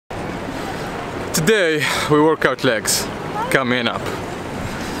Today we work out legs. Coming up.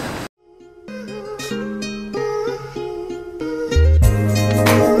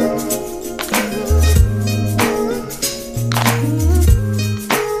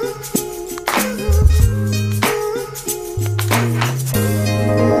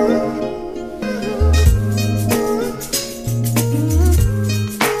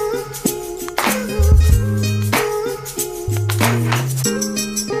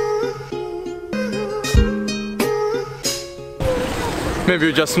 Maybe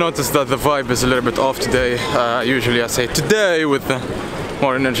you just noticed that the vibe is a little bit off today. Usually I say today with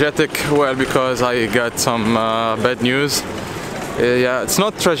more energetic, well, because I got some bad news. Yeah, it's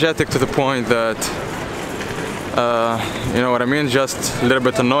not tragic to the point that, you know what I mean, just a little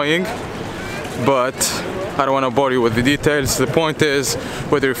bit annoying, but I don't want to bore you with the details. The point is,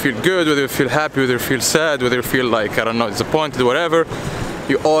 whether you feel good, whether you feel happy, whether you feel sad, whether you feel like, I don't know, disappointed, whatever,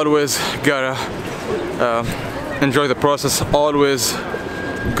 you always gotta enjoy the process, always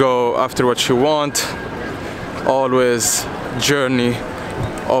go after what you want, always journey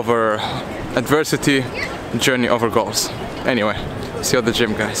over adversity, journey over goals. Anyway, see you at the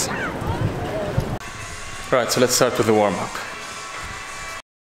gym, guys. Right, so let's start with the warm-up.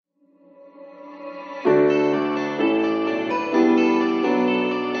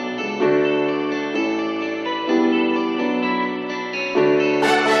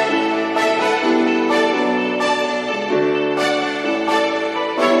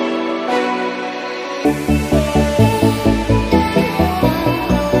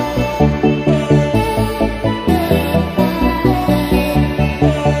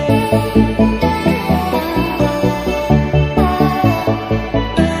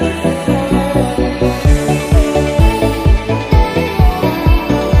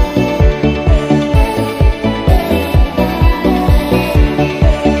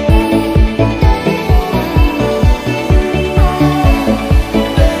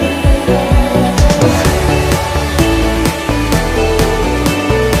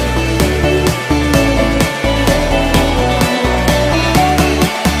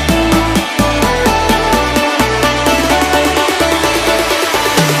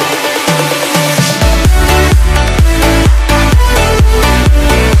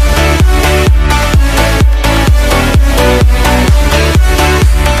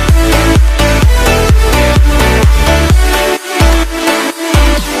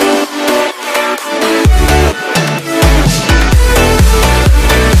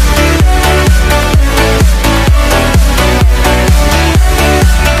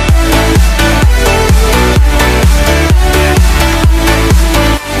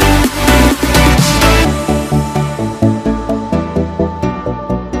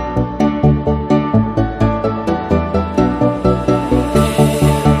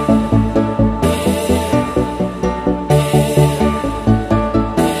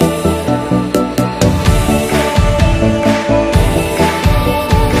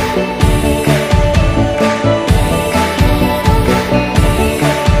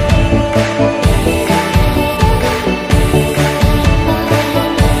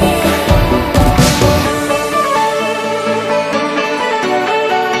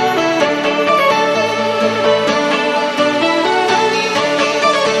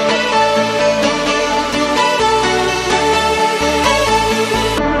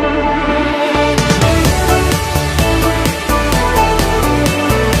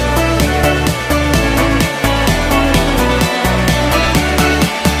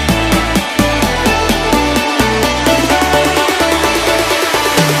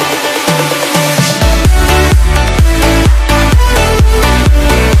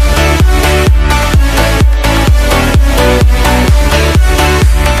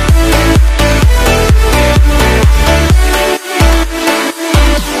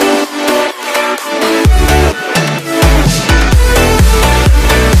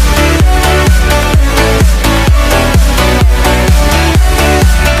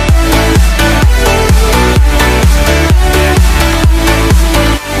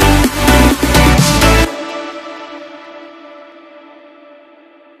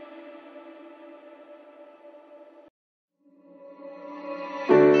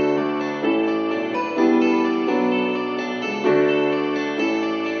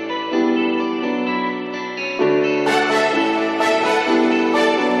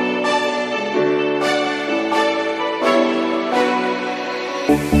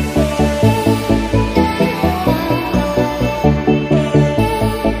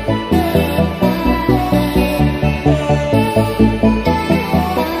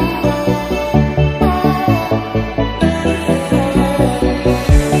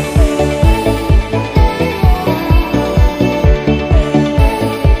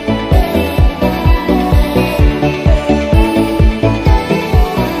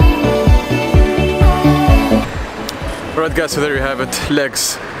 guys, so there you have it,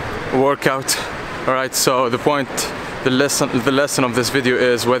 legs workout. All right, so the point, the lesson of this video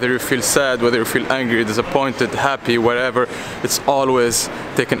is whether you feel sad, whether you feel angry, disappointed, happy, whatever, it's always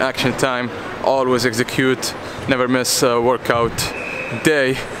take an action time, always execute, never miss a workout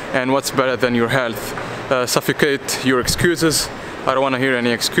day. And what's better than your health? Suffocate your excuses. I don't want to hear any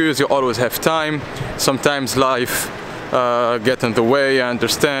excuse. You always have time. Sometimes life get in the way, I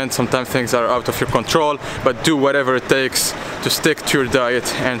understand. Sometimes things are out of your control, but do whatever it takes to stick to your diet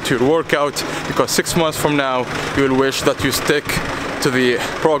and to your workout, because 6 months from now you will wish that you stick to the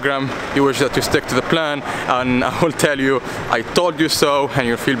program, you wish that you stick to the plan, and I will tell you I told you so, and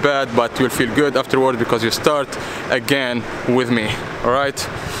you'll feel bad, but you'll feel good afterward because you start again with me. All right,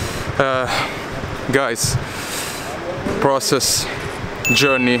 guys, process,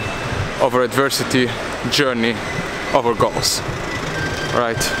 journey over adversity, journey over goals. All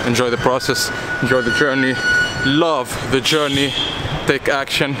right, enjoy the process, enjoy the journey, love the journey, take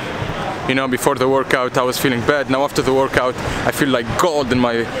action. You know, before the workout I was feeling bad. Now after the workout I feel like gold in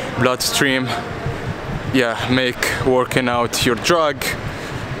my bloodstream. Yeah, make working out your drug.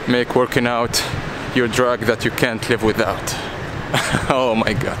 Make working out your drug that you can't live without. Oh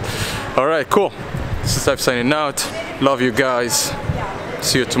my god. All right, cool. This is Saif signing out. Love you guys.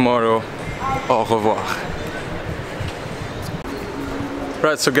 See you tomorrow. Au revoir.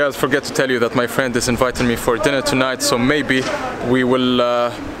 Right, so guys, forget to tell you that my friend is inviting me for dinner tonight, so maybe we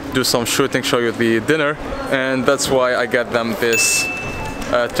will do some shooting, show you the dinner, and that's why I got them this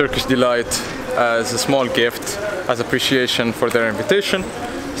Turkish Delight as a small gift, as appreciation for their invitation.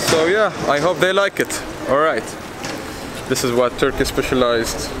 So yeah, I hope they like it. All right, this is what Turkish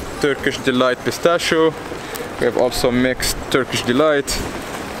specialized Turkish Delight pistachio. We have also mixed Turkish Delight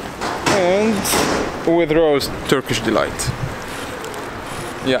and with roast Turkish Delight.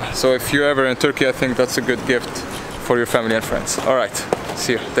 Yeah, so if you're ever in Turkey, I think that's a good gift for your family and friends. All right,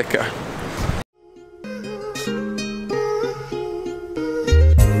 see you, take care.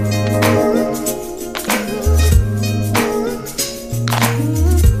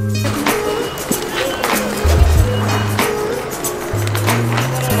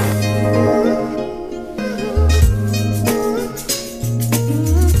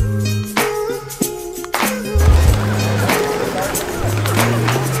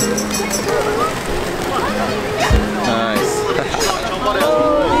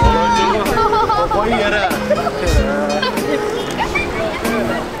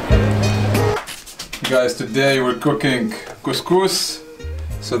 Guys, today we're cooking couscous.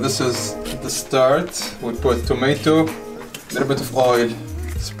 So this is the start. We put tomato, a little bit of oil,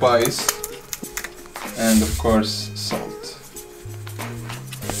 spice, and of course salt.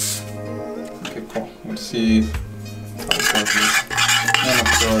 Okay, cool. We'll see how it goes. And of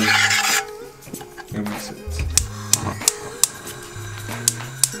course, you mix it.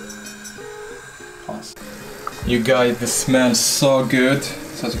 Awesome. You guys, this smells so good.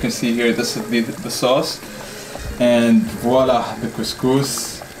 So as you can see here, this is the sauce, and voila, the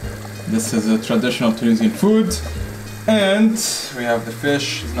couscous. This is a traditional Tunisian food, and we have the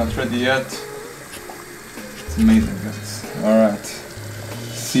fish. It's not ready yet. It's amazing, guys. All right,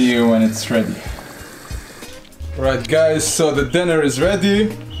 see you when it's ready. All right, guys. So the dinner is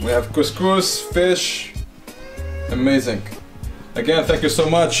ready. We have couscous, fish. Amazing. Again, thank you so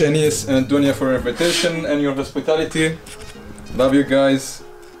much, Anis and Dunya, for your invitation and your hospitality. Love you guys.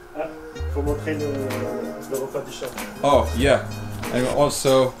 Faut montrer le repas du chat. Oh yeah, and we'll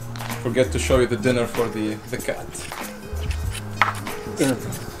also forget to show you the dinner for the cat.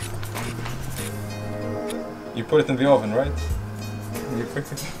 You put it in the oven, right? You put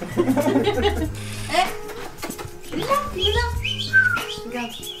it.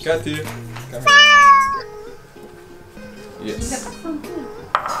 Catty, come here. Yes.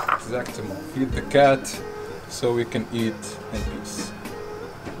 Exactly. Feed the cat so we can eat in peace.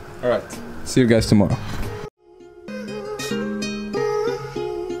 Alright, see you guys tomorrow.